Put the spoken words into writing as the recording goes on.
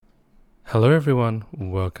Hello everyone,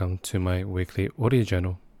 welcome to my weekly audio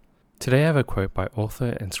journal. Today I have a quote by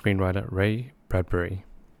author and screenwriter Ray Bradbury.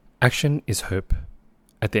 Action is hope.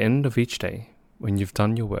 At the end of each day, when you've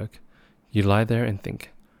done your work, you lie there and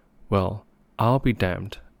think, well, I'll be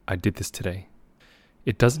damned, I did this today.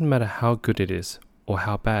 It doesn't matter how good it is or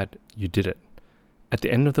how bad you did it. At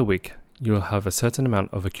the end of the week, you will have a certain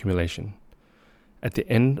amount of accumulation. At the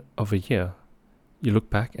end of a year, you look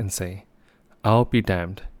back and say, I'll be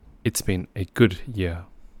damned, it's been a good year.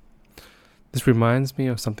 This reminds me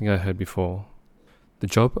of something I heard before. The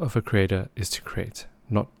job of a creator is to create,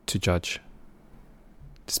 not to judge.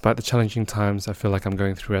 Despite the challenging times I feel like I'm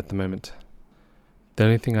going through at the moment, the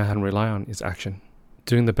only thing I can rely on is action.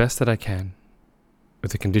 Doing the best that I can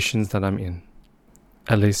with the conditions that I'm in.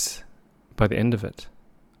 At least, by the end of it,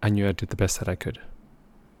 I knew I did the best that I could.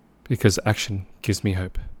 Because action gives me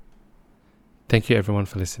hope. Thank you everyone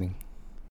for listening.